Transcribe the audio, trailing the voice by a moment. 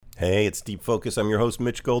Hey, it's Deep Focus. I'm your host,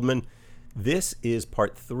 Mitch Goldman. This is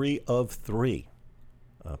part 3 of 3,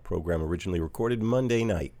 a program originally recorded Monday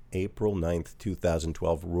night, April 9th,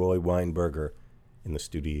 2012. Roy Weinberger in the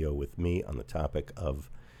studio with me on the topic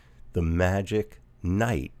of the magic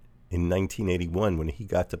night in 1981 when he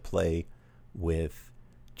got to play with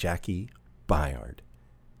Jackie Byard.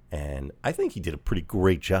 And I think he did a pretty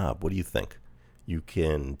great job. What do you think? You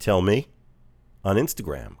can tell me on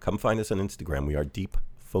Instagram. Come find us on Instagram. We are Deep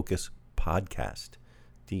Focus Podcast.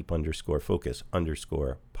 Deep_Focus_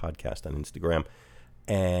 podcast on Instagram.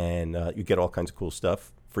 And you get all kinds of cool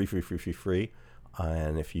stuff. Free.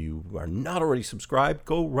 And if you are not already subscribed,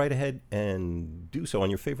 go right ahead and do so on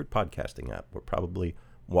your favorite podcasting app. We're probably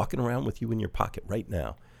walking around with you in your pocket right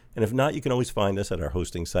now. And if not, you can always find us at our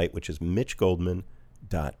hosting site, which is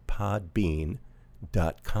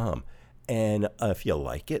mitchgoldman.podbean.com. And if you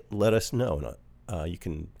like it, let us know. You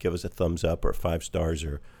can give us a thumbs up or 5 stars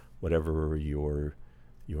or whatever your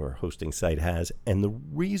hosting site has. And the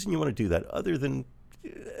reason you want to do that, other than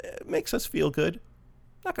it makes us feel good,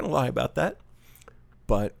 not going to lie about that,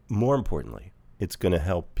 but more importantly, it's going to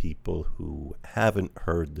help people who haven't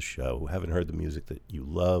heard the show, who haven't heard the music that you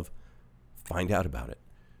love, find out about it.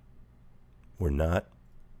 We're not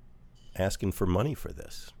asking for money for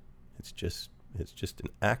this. It's just an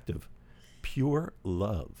act of pure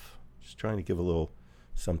love. Just trying to give a little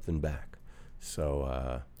something back.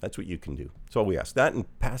 So that's what you can do. That's all we ask. That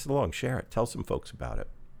and pass it along. Share it. Tell some folks about it.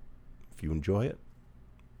 If you enjoy it,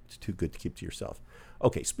 it's too good to keep to yourself.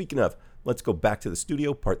 Okay, speaking of, let's go back to the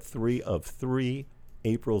studio. Part 3 of 3,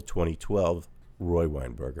 April 2012. Roy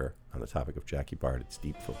Weinberger on the topic of Jackie Byard. It's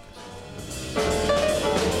Deep Focus.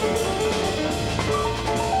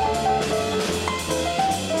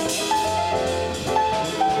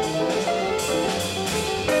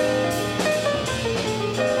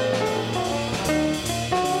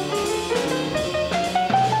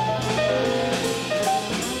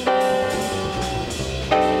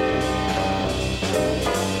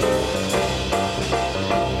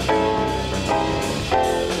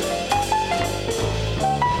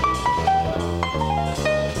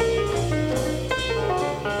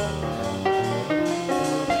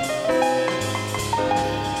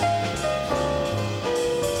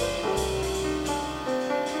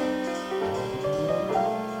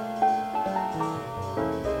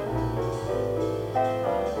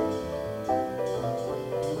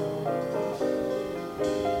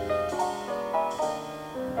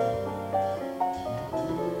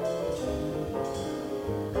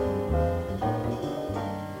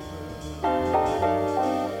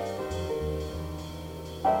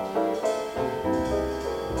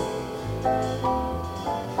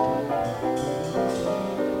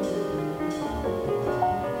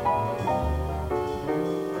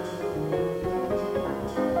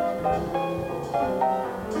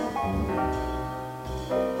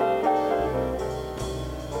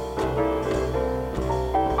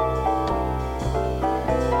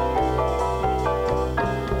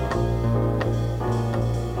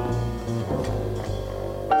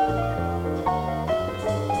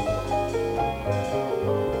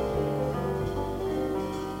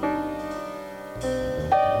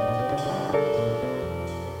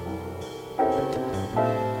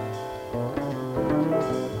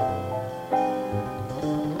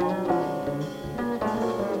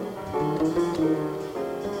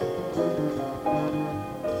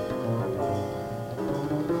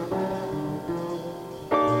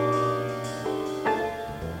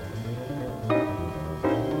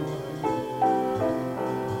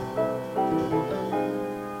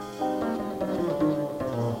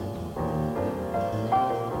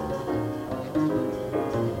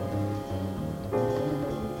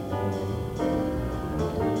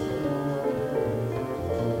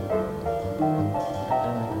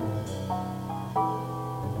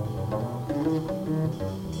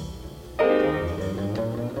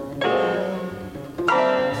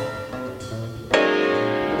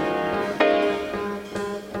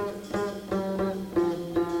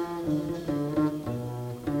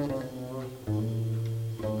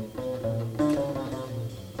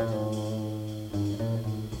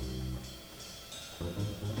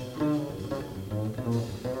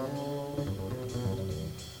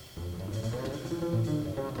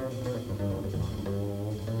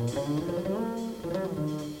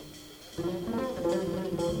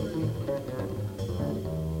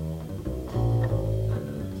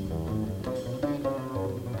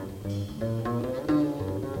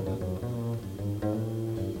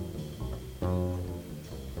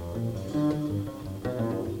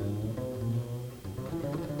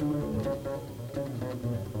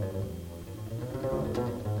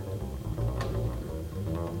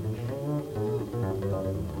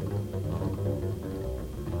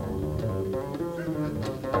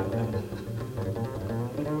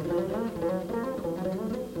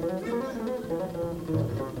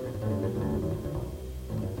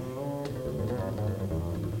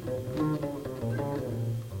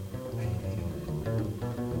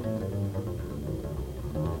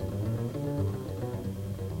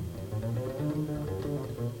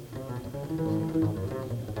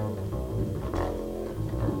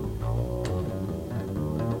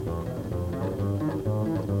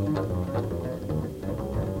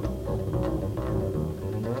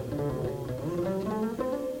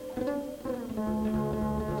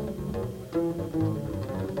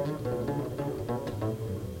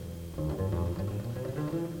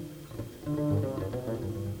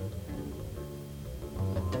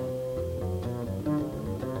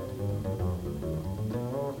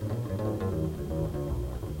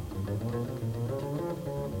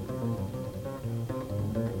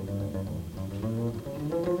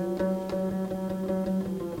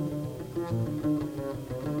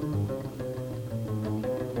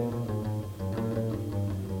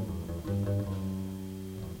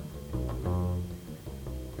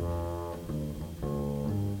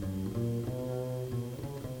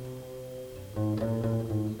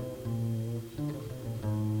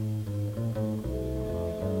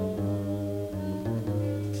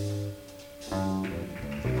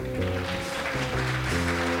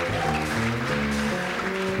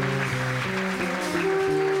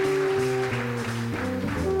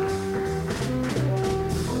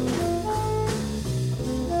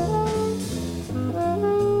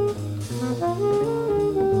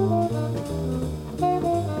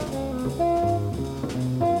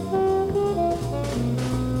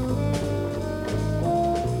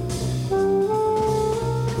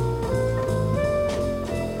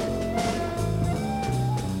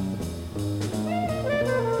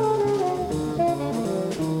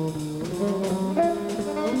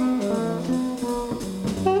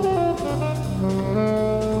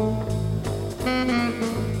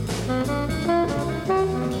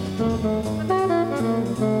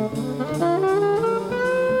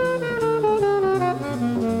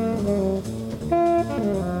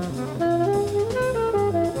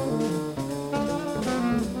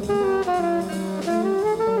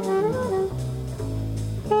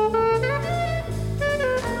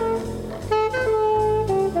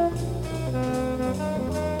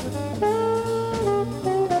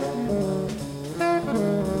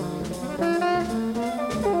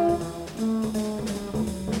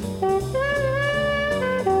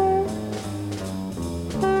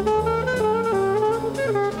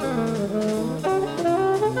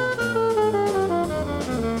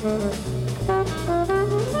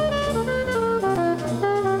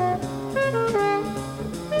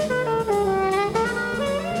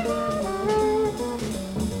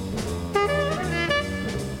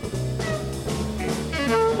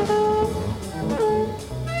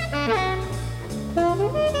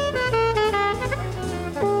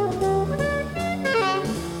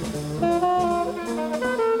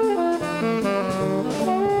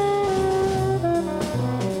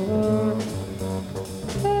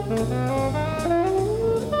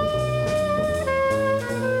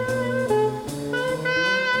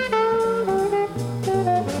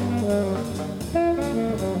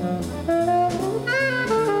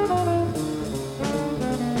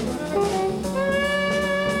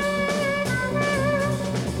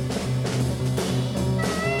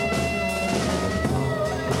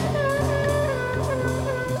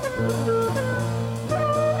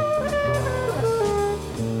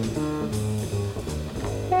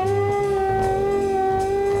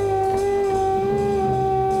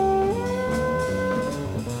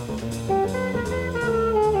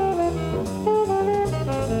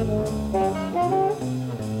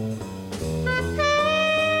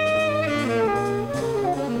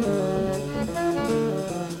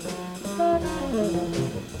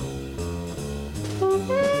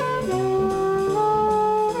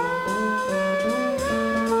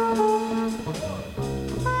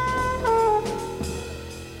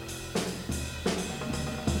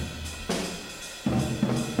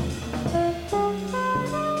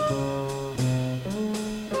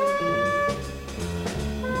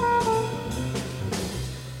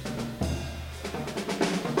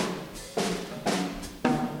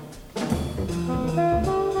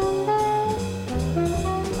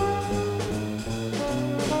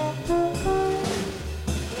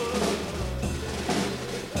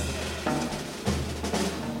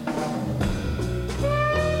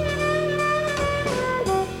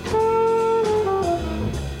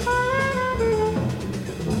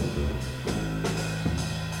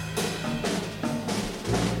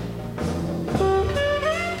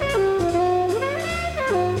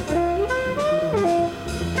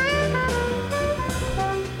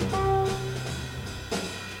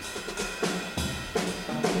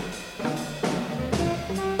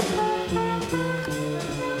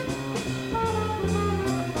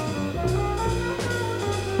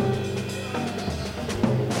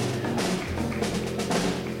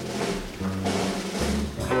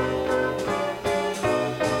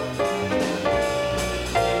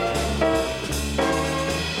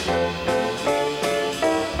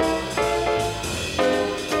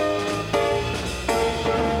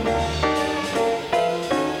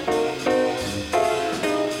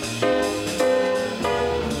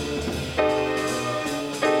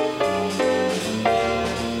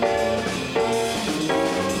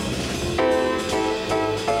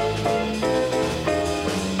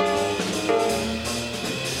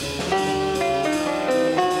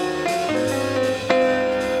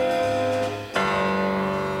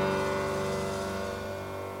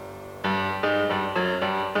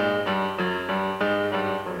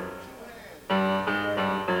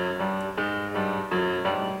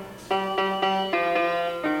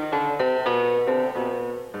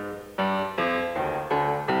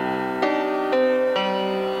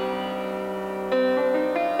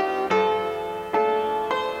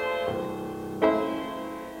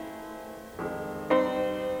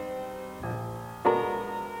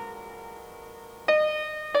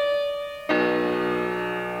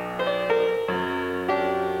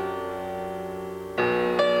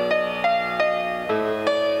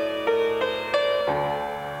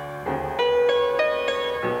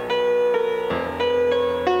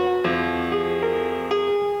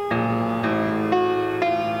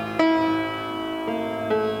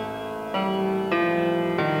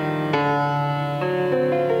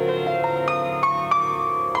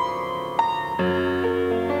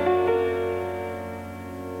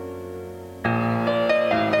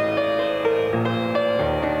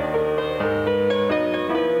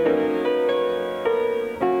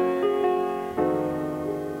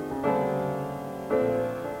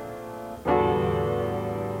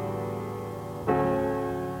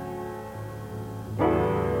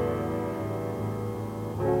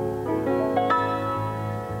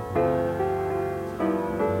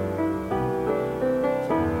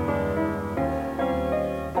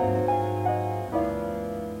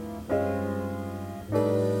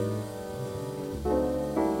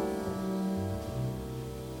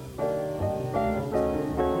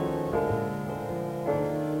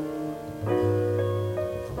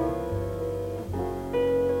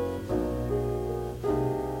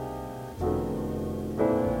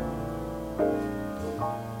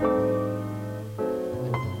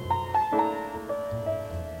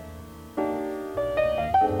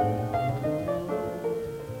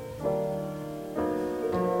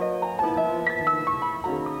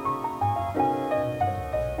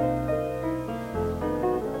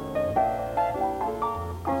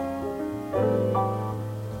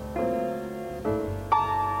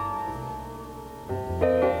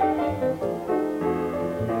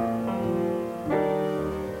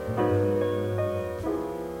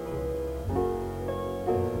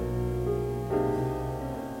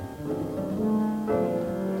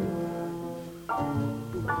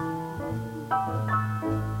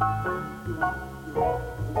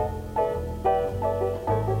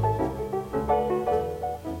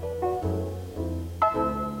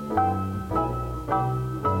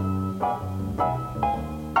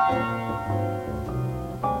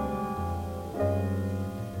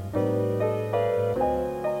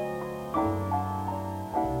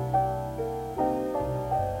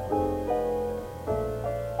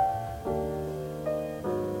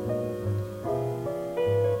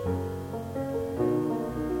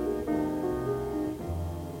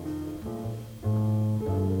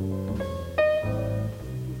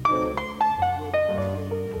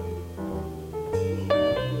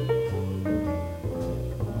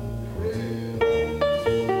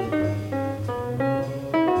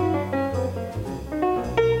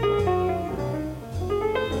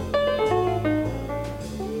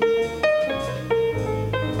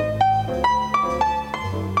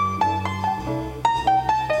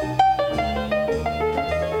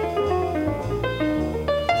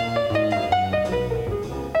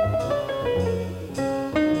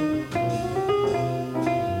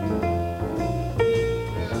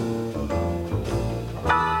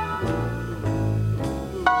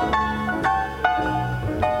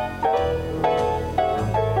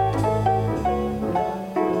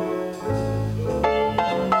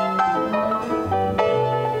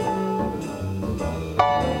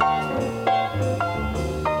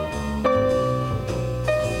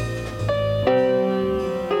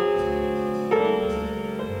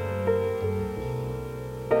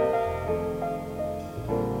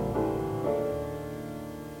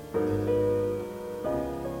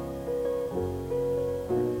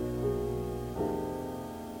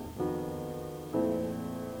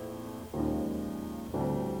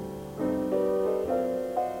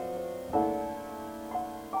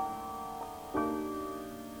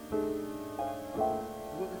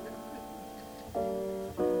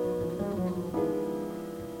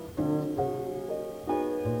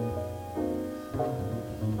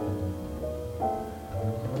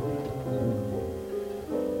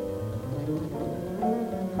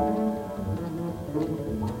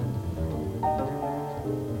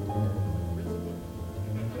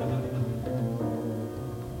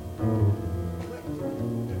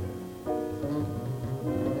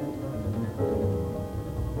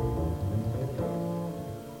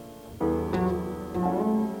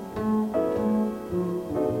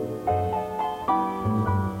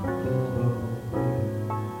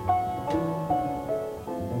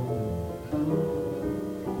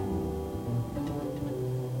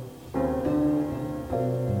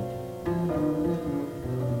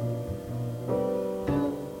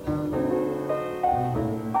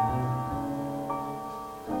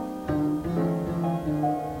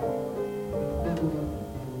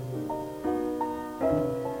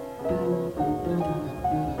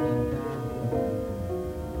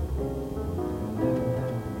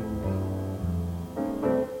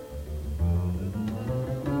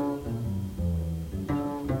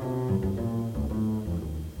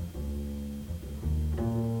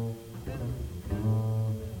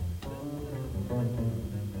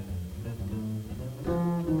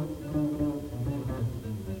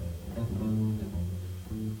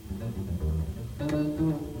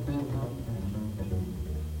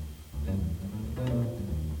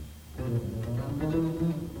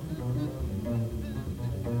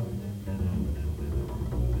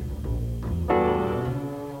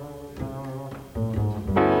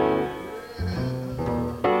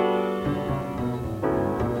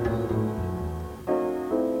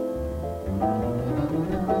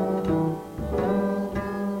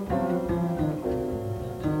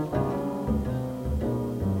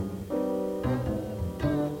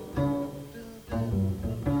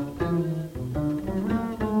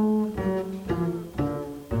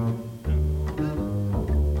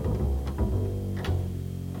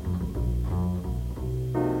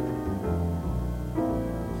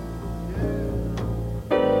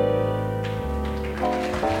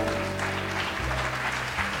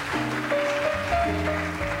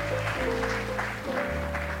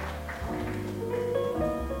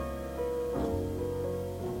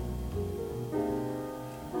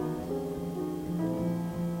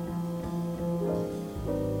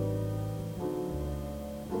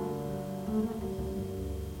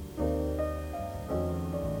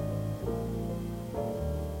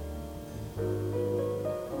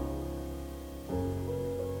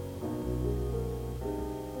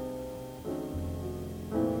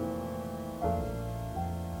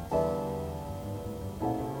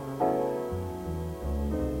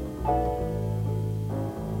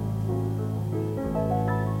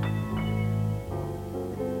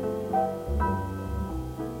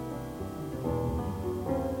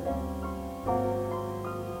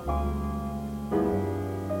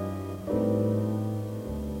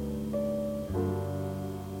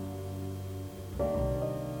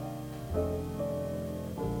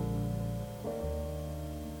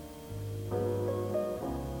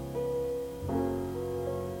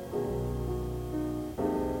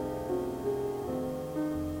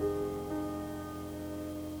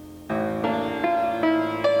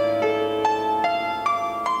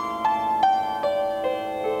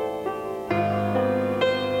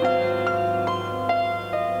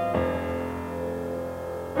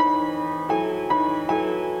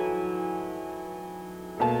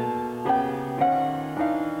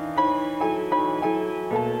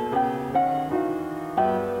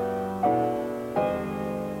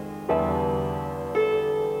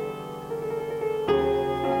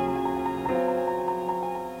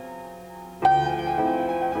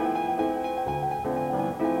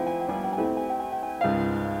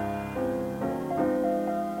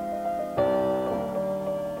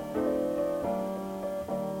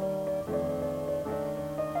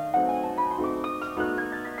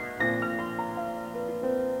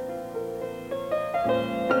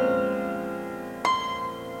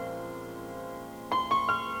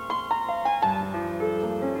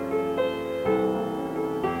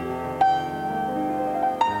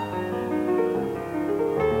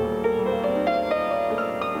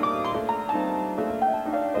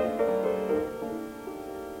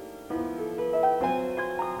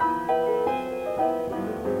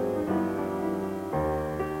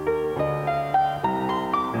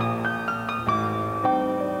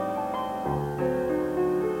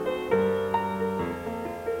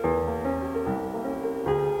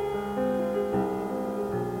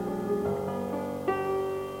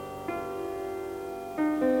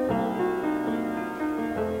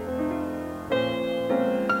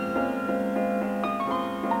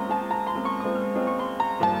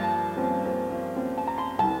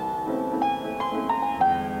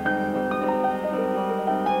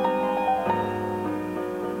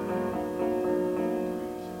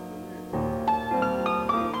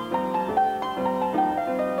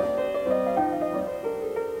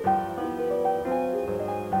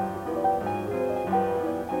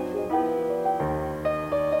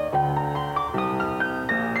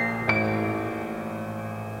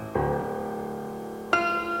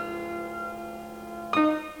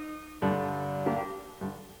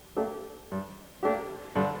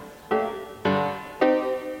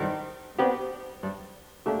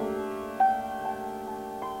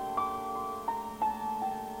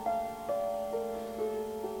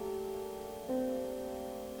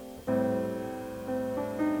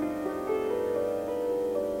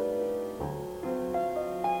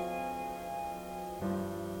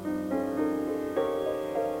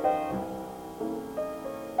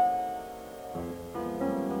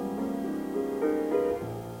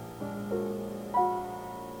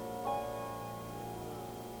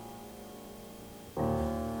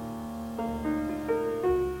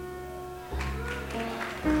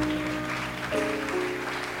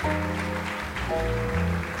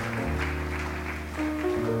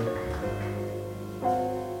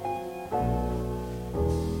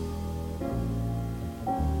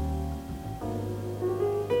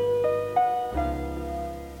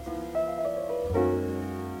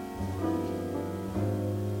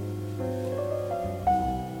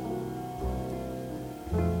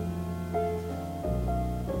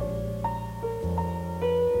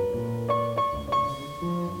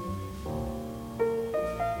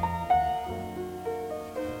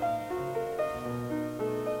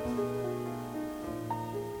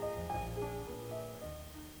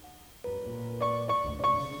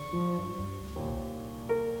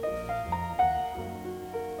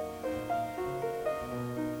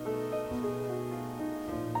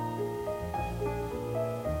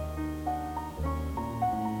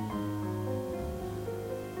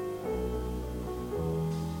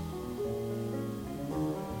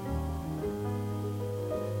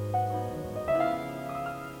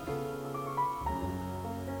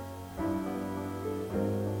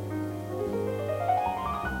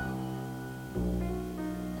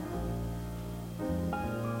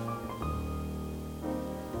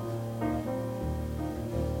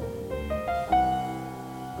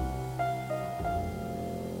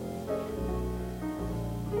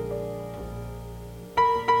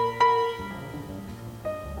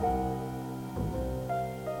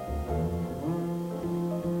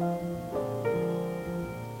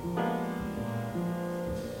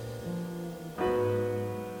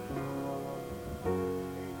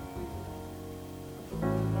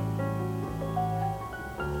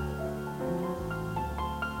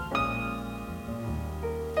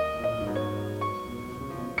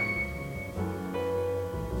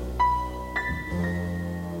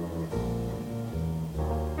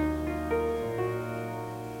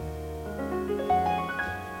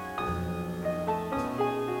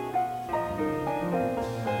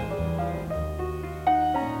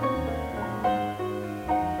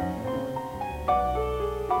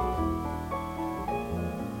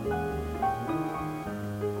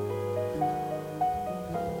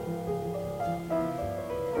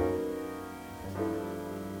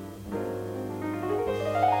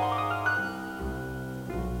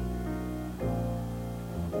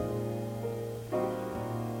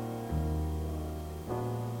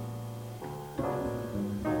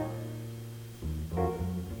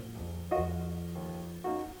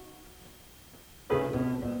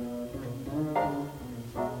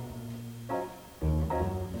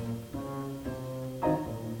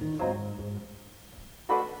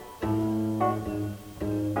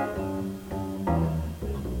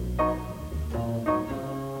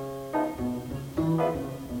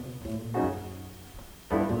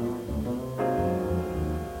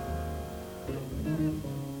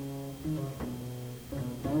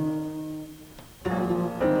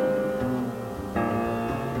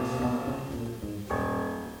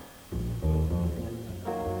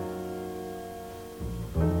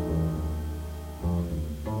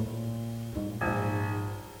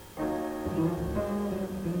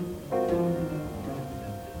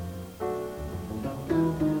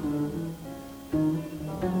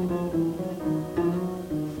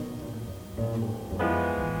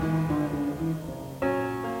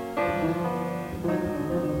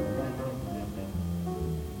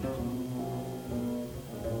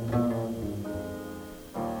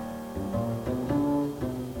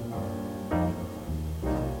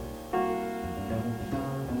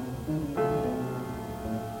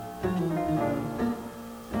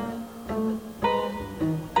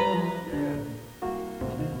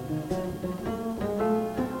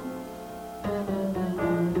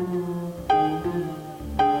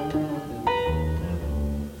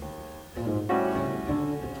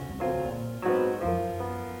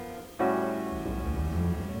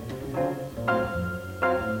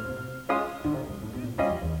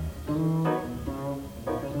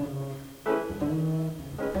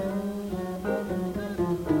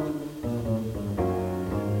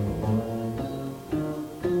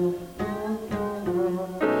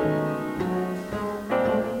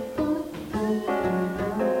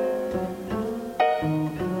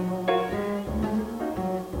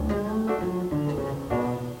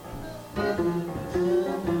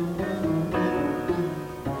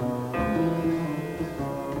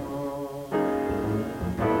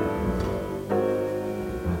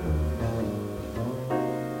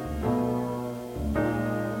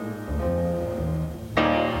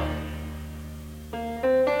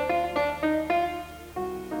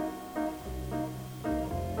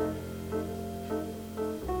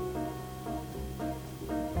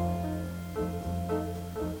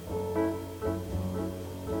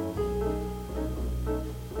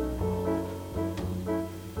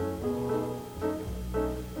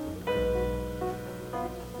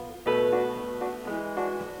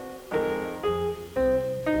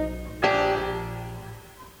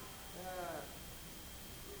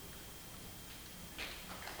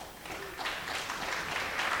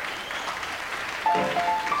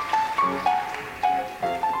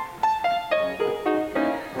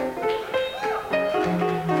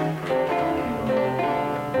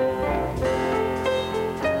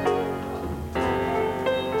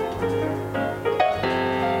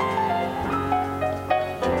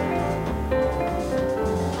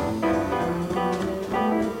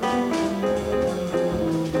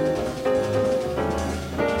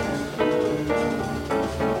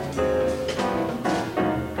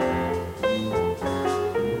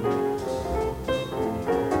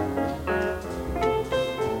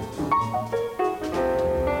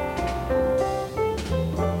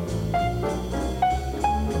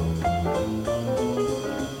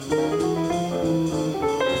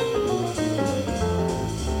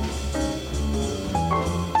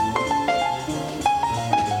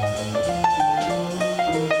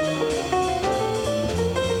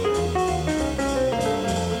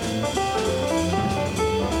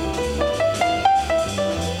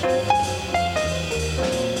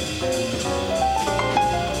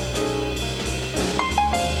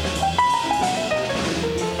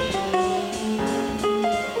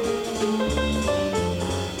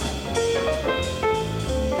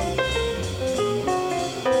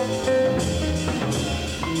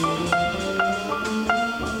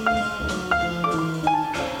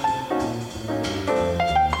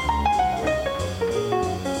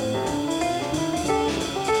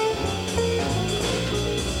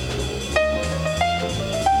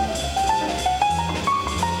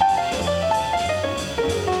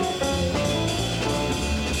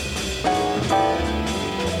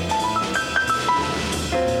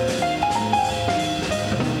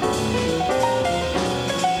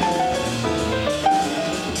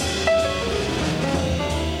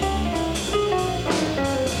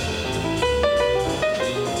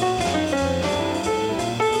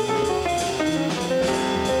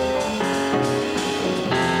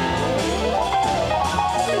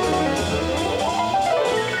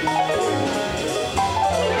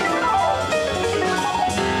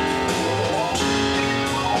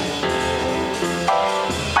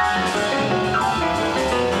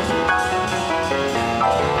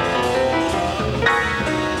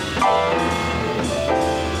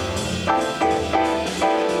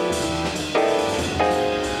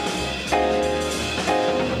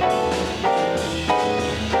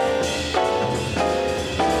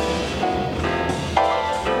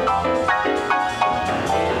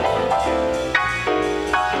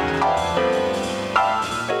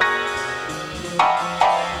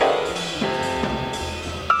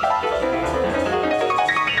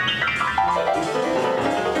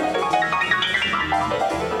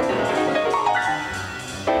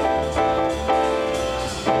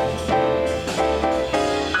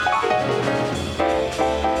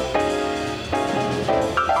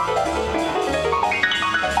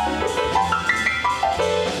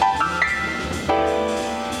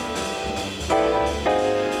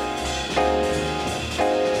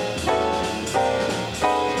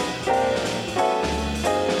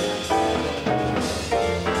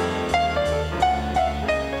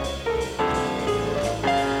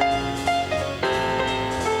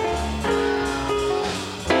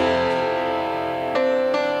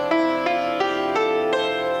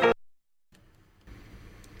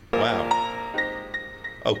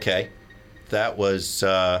 Okay. That was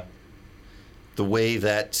the way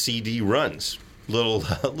that CD runs. A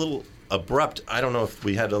little abrupt. I don't know if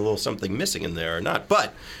we had a little something missing in there or not,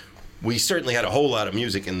 but we certainly had a whole lot of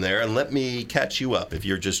music in there. And let me catch you up if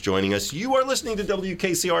you're just joining us. You are listening to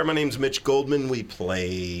WKCR. My name's Mitch Goldman. We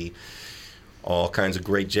play all kinds of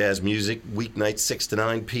great jazz music, weeknights 6 to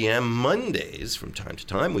 9 p.m. Mondays, from time to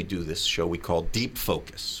time, we do this show we call Deep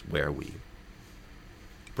Focus, where we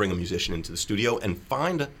bring a musician into the studio and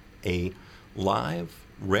find a live,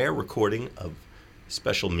 rare recording of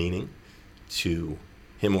special meaning to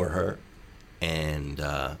him or her. And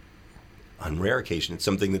on rare occasion, it's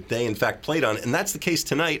something that they, in fact, played on. And that's the case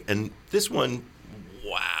tonight. And this one,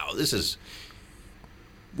 wow,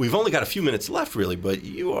 we've only got a few minutes left, really, but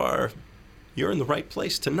you're in the right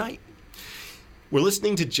place tonight. We're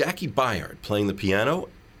listening to Jackie Byard playing the piano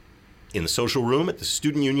in the social room at the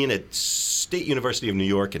Student Union at State University of New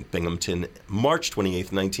York in Binghamton, March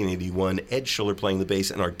 28th, 1981. Ed Schuller playing the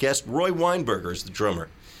bass, and our guest, Roy Weinberger, is the drummer.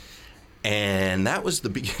 And that was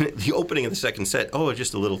the opening of the second set. Oh,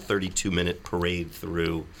 just a little 32-minute parade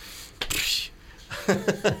through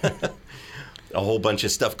a whole bunch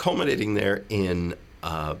of stuff, culminating there in,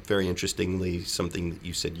 very interestingly, something that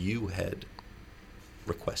you said you had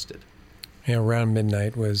requested. Yeah, Around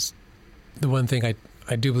Midnight was the one thing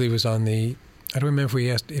I do believe was on the. I don't remember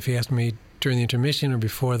if he asked me during the intermission or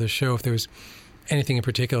before the show if there was anything in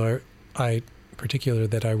particular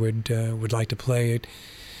that I would like to play it,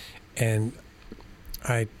 and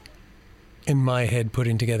I, in my head,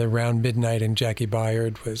 putting together Around Midnight and Jackie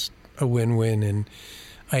Byard was a win-win, and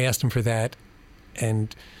I asked him for that,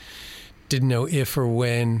 and didn't know if or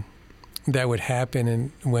when that would happen,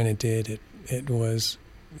 and when it did, it was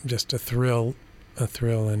just a thrill,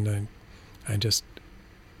 and I just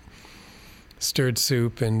stirred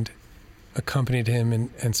soup and accompanied him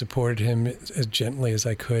and supported him as gently as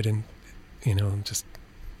I could, and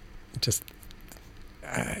just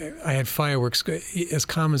I had fireworks, as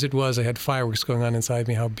calm as it was. I had fireworks going on inside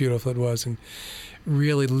me. How beautiful it was, and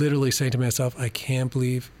really, literally saying to myself, "I can't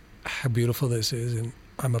believe how beautiful this is, and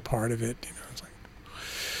I'm a part of it." It's like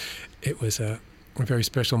it was a very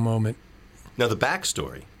special moment. Now, the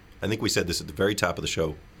backstory, I think we said this at the very top of the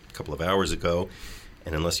show a couple of hours ago,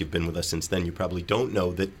 and unless you've been with us since then, you probably don't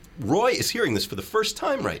know that Roy is hearing this for the first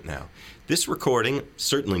time right now. This recording,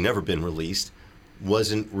 certainly never been released,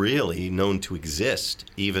 wasn't really known to exist,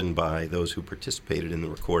 even by those who participated in the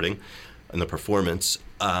recording and the performance,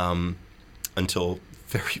 until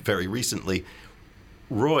very, very recently.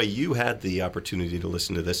 Roy, you had the opportunity to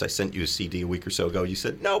listen to this. I sent you a CD a week or so ago. You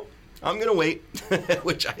said, nope, I'm going to wait,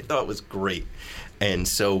 which I thought was great. And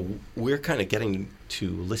so we're kind of getting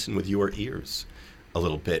to listen with your ears a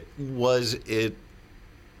little bit. Was it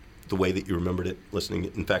the way that you remembered it, listening,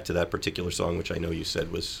 in fact, to that particular song, which I know you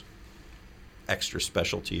said was extra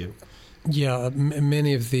special to you? Yeah,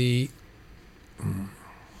 many of the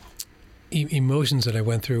emotions that I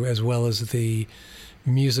went through, as well as the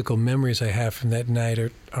musical memories I have from that night,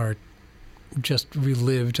 are just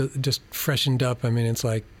relived, just freshened up. I mean, it's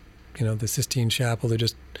like, the Sistine Chapel. They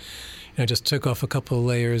just took off a couple of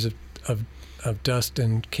layers of dust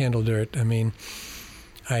and candle dirt. I mean,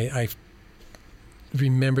 I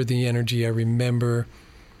remember the energy. I remember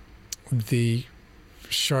the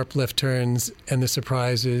sharp left turns and the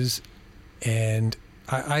surprises, and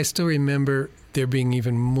I still remember there being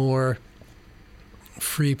even more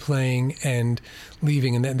free playing and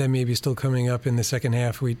leaving, and that may be still coming up in the second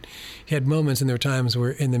half. He had moments, and there were times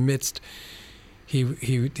where in the midst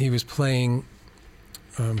he was playing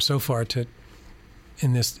so far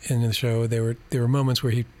in the show. There were moments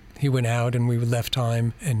where he went out and we left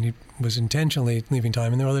time, and he was intentionally leaving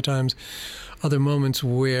time, and there were other moments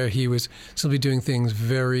where he was simply doing things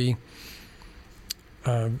very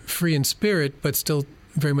free in spirit, but still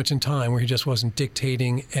very much in time, where he just wasn't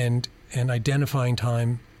dictating and identifying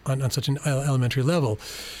time on such an elementary level.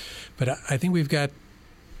 But I think we've got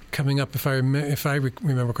coming up, if I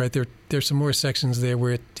remember correctly, there's some more sections there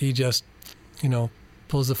where he just,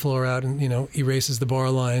 pulls the floor out and, erases the bar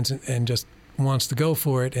lines and just wants to go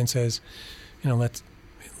for it and says, let's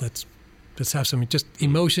have some just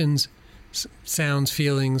emotions, sounds,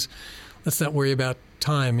 feelings. Let's not worry about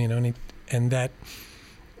time, and that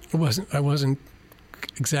I wasn't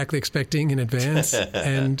exactly expecting in advance.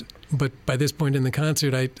 But by this point in the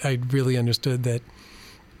concert, I really understood that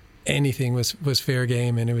anything was fair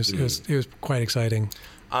game, and it was quite exciting.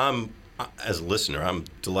 As a listener, I'm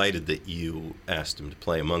delighted that you asked him to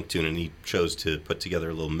play a Monk tune, and he chose to put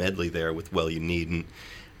together a little medley there with Well You Needn't.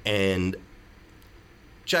 And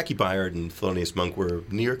Jackie Byard and Thelonious Monk were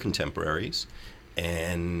near contemporaries,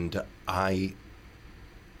 and I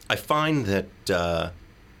I find that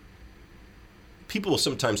people will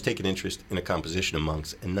sometimes take an interest in a composition of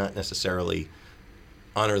Monk's and not necessarily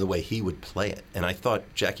honor the way he would play it. And I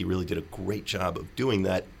thought Jackie really did a great job of doing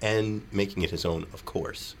that and making it his own, of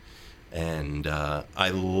course. And I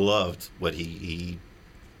loved what he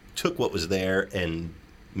took what was there and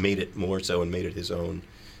made it more so and made it his own.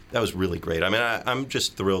 That was really great. I mean, I'm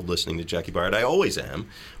just thrilled listening to Jackie Byard. I always am.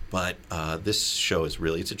 But this show is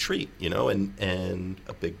really, it's a treat, you know, and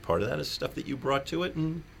a big part of that is stuff that you brought to it.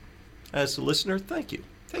 And as a listener, thank you.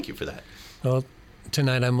 Thank you for that. Well,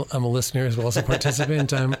 tonight I'm a listener as well as a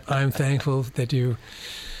participant. I'm thankful that you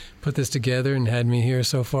put this together and had me here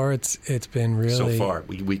so far. It's been really... So far.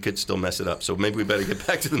 We could still mess it up, so maybe we better get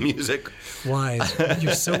back to the music. Wise.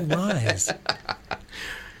 You're so wise.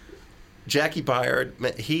 Jackie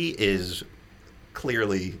Byard, he is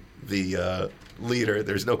clearly the leader,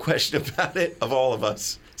 there's no question about it, of all of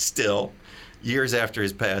us still, years after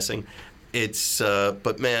his passing.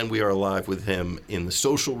 But man, we are alive with him in the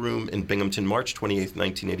Social Room in Binghamton, March 28th,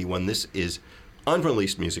 1981. This is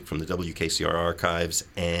unreleased music from the WKCR archives,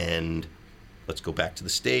 and let's go back to the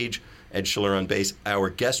stage. Ed Schiller on bass. Our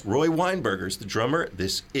guest, Roy Weinberger, is the drummer.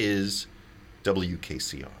 This is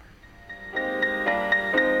WKCR.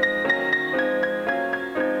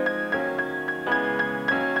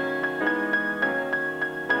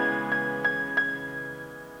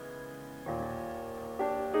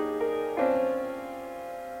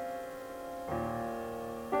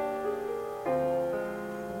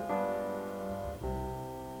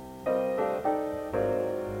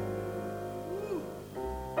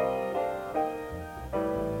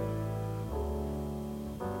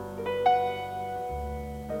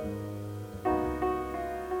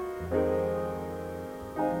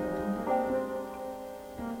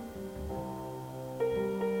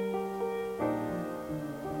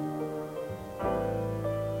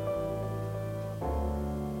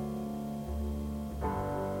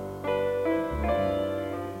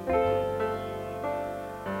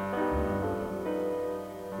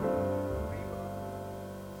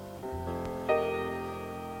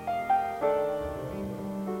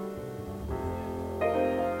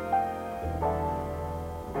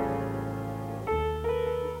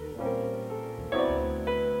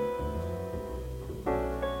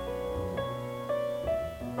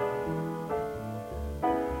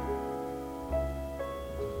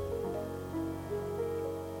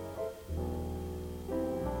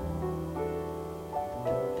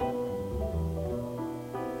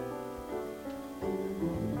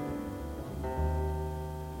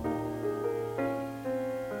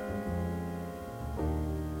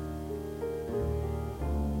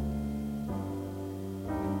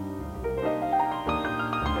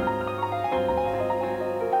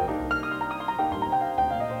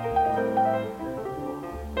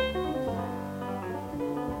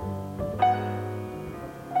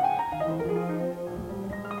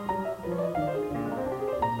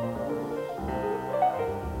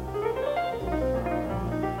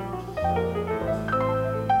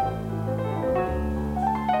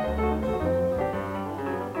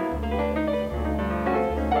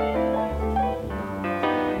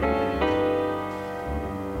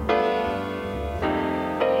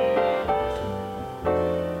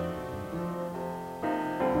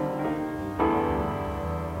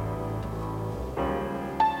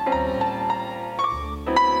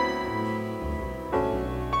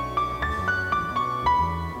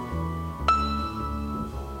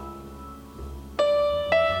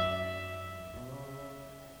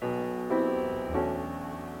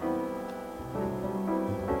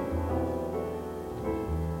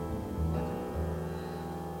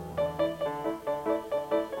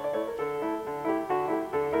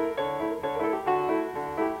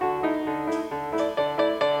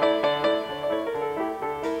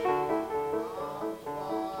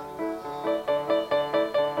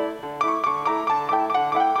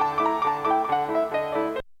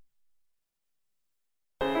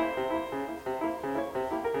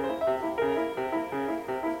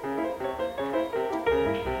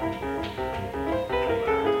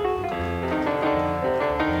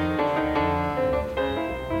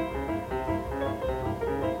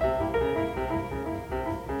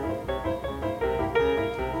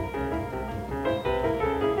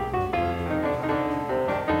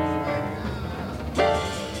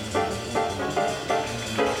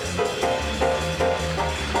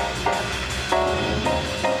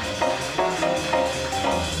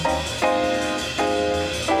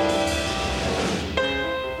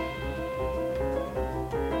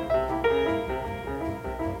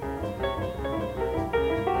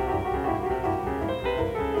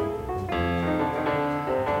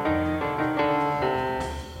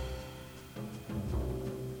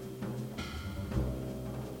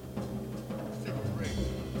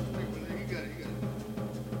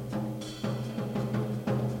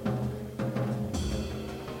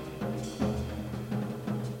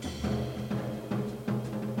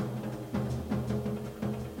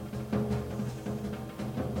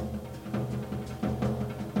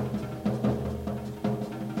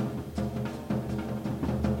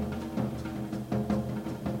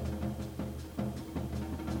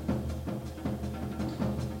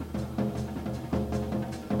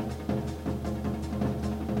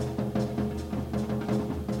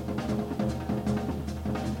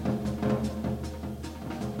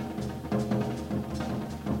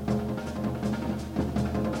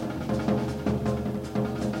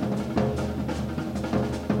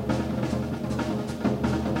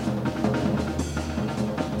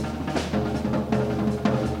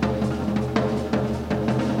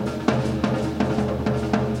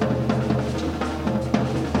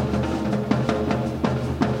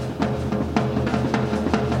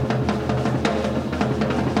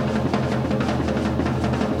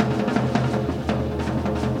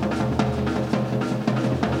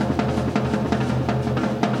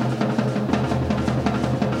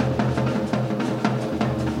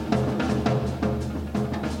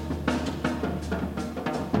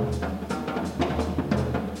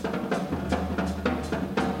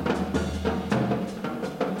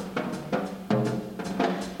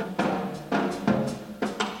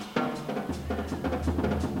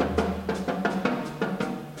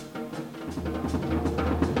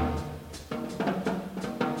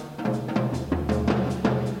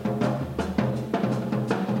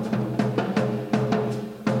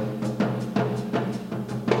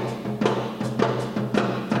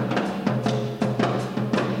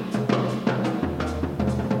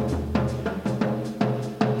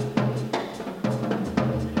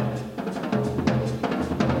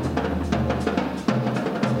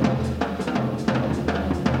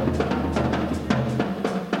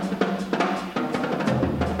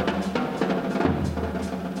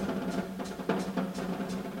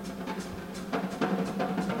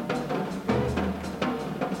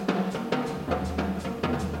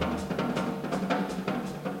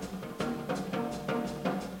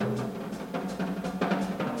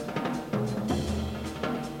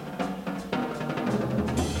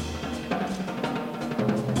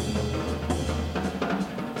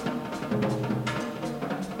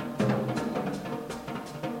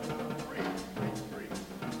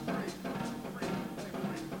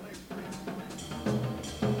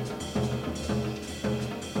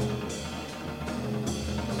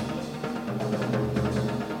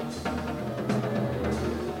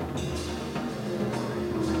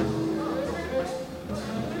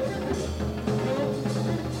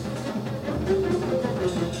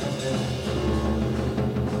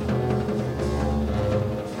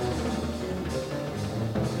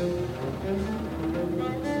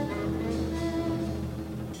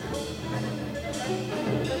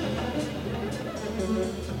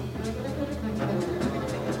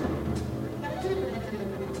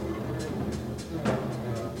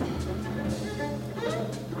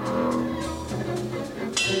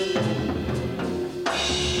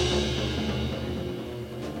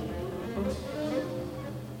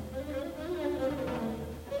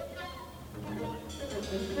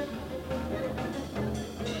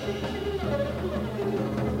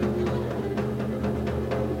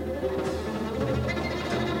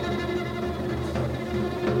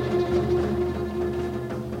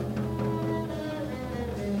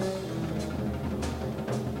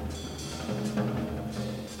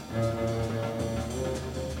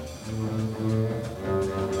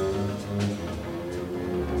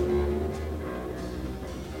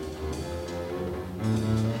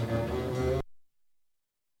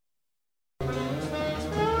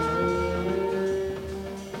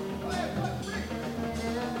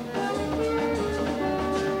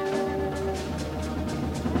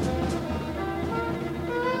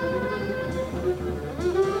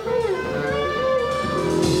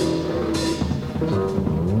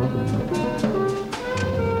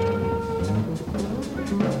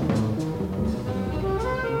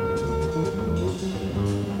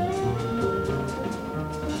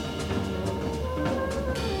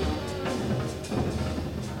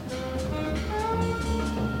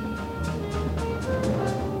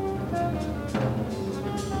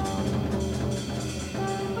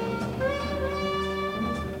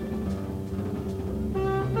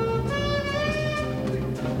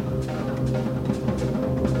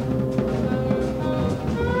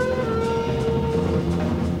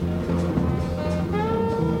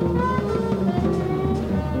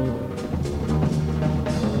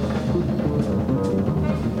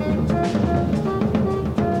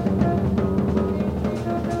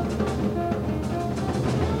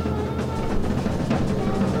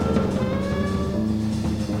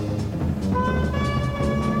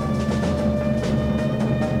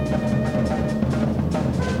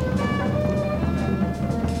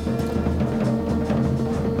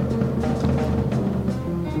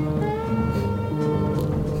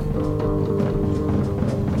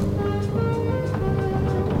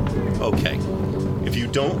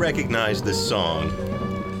 don't recognize this song,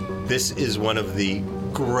 this is one of the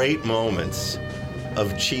great moments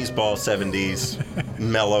of cheeseball 70s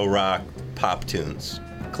mellow rock pop tunes.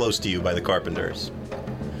 Close to You by the Carpenters.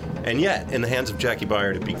 And yet, in the hands of Jackie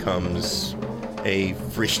Byard, it becomes a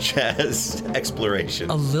free jazz exploration.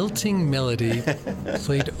 A lilting melody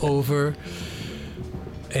played over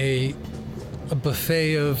a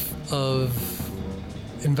buffet of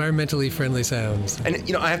environmentally friendly sounds.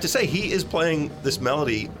 And, I have to say, he is playing this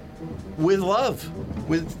melody with love,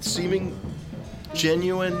 with seeming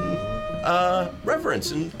genuine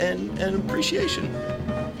reverence and appreciation.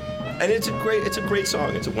 And it's a great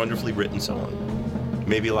song. It's a wonderfully written song.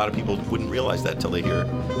 Maybe a lot of people wouldn't realize that till they hear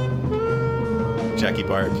Jackie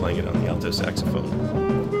Byard playing it on the alto saxophone.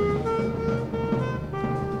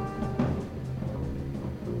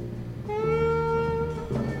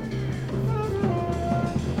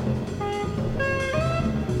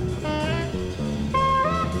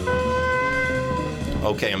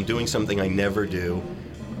 Okay, I'm doing something I never do.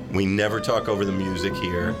 We never talk over the music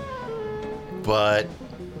here, but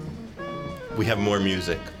we have more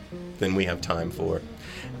music than we have time for.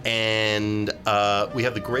 And we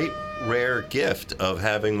have the great, rare gift of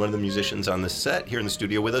having one of the musicians on the set here in the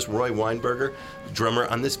studio with us, Roy Weinberger, drummer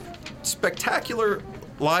on this spectacular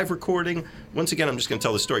live recording. Once again, I'm just going to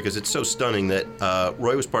tell the story because it's so stunning that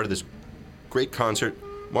Roy was part of this great concert,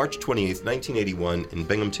 March 28th, 1981, in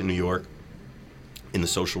Binghamton, New York, in the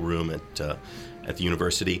social room at the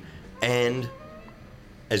university. And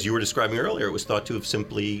as you were describing earlier, it was thought to have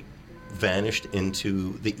simply vanished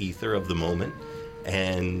into the ether of the moment.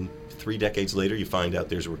 And 3 decades later, you find out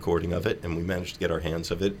there's a recording of it, and we managed to get our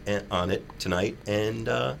hands on it tonight and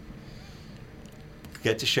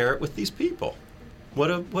get to share it with these people.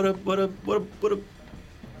 What a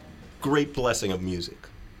great blessing of music.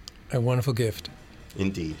 A wonderful gift.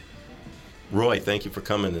 Indeed. Roy, thank you for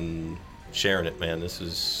coming and sharing it, man.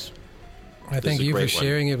 I thank you for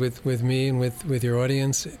sharing it with me and with your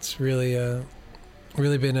audience. It's really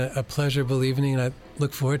been a pleasurable evening, and I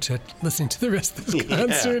look forward to listening to the rest of this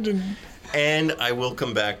concert. And I will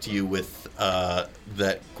come back to you with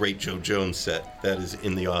that great Joe Jones set that is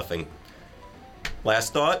in the offing.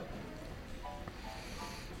 Last thought?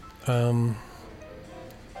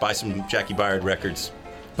 Buy some Jackie Byard records.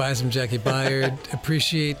 Buy some Jackie Byard.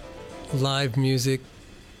 Appreciate live music.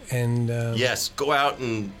 And yes, go out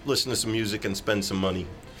and listen to some music and spend some money.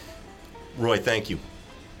 Roy, thank you.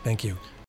 Thank you.